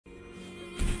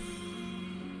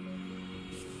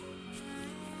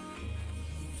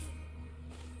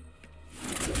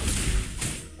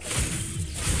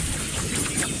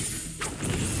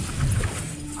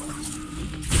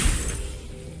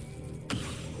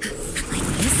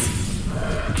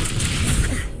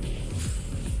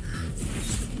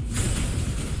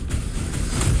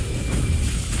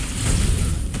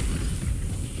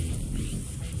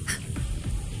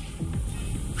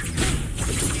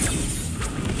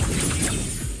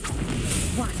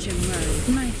Watch him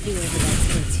learn my field of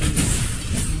expertise.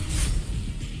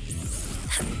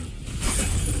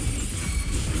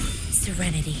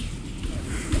 Serenity.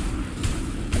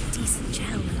 A decent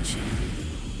challenge.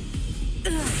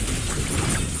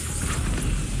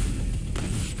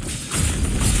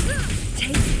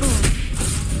 Take full.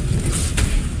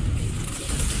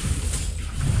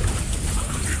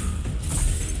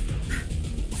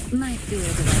 My field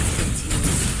of expertise.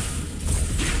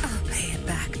 I'll pay it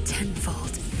back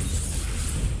tenfold.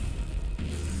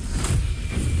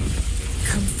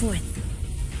 Come forth.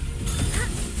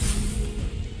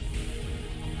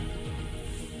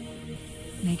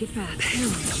 Make it fast.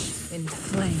 Perish in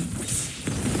flames.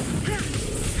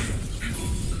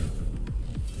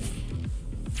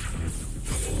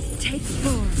 Take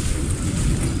form.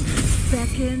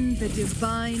 Beckon the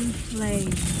divine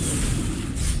flame.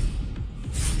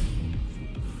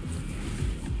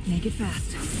 Make it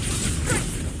fast.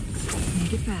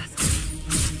 Make it fast.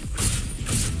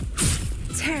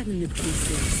 Tear them to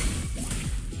pieces.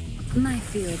 My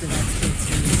field of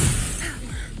expertise.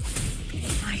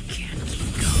 I can't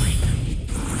keep going.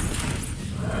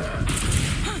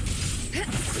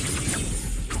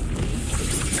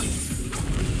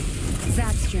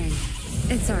 That string.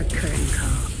 It's our curtain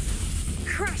call.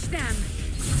 Crush them!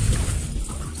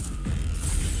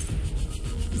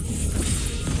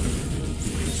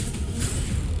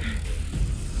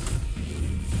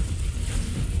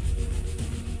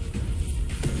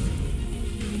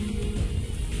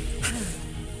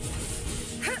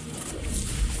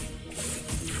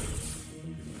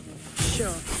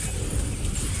 Sure.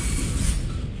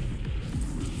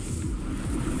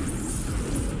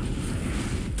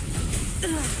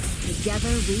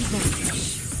 Together we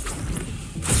vanquish.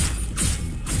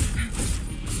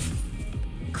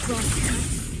 Crosscut.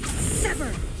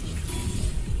 Sever!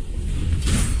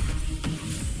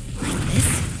 Like this?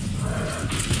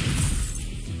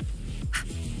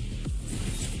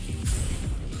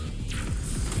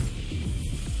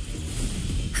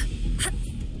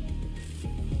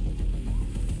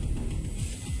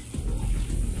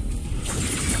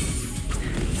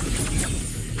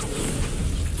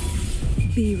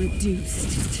 Be reduced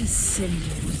to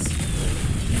cinders.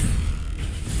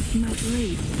 My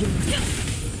blade yearns.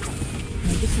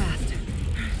 Make it fast.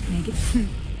 Make it...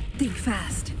 Think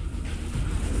fast.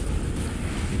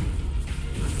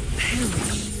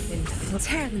 Perish in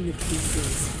Tear them to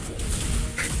pieces.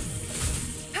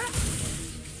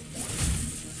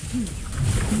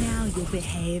 Now you'll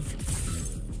behave.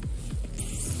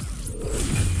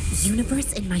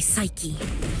 Universe in my psyche.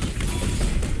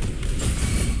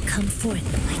 Come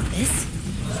forth like this.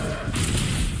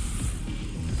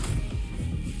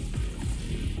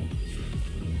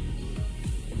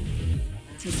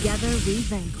 Together we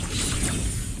vanquish.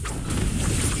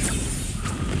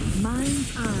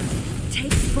 Mind's eye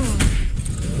takes form.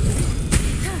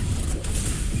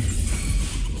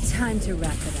 Time to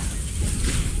wrap it up.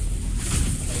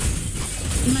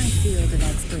 My field of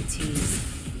expertise.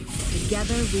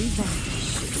 Together we vanquish.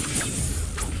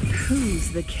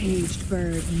 Who's the caged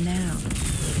bird now?